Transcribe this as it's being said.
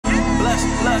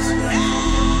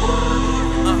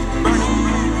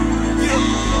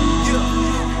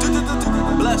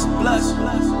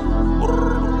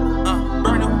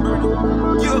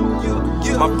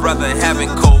My brother having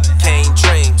cocaine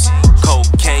dreams,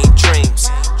 cocaine dreams,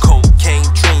 cocaine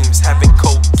dreams, having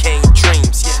cocaine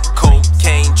dreams,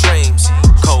 cocaine dreams,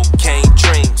 cocaine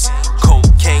dreams,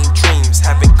 cocaine dreams,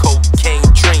 having cocaine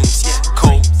dreams,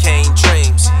 cocaine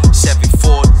dreams. Chevy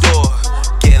 4-door,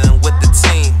 getting with the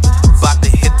team, about to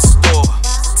hit the store.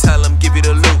 Tell him give you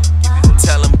the loot,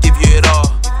 tell him give you it all.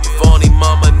 If only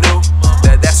mama knew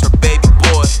that that's her baby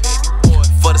boy.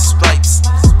 For the stripes,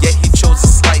 yeah he chose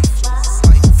his life.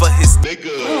 For his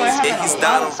nigga, yeah he's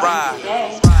down to ride.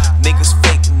 Niggas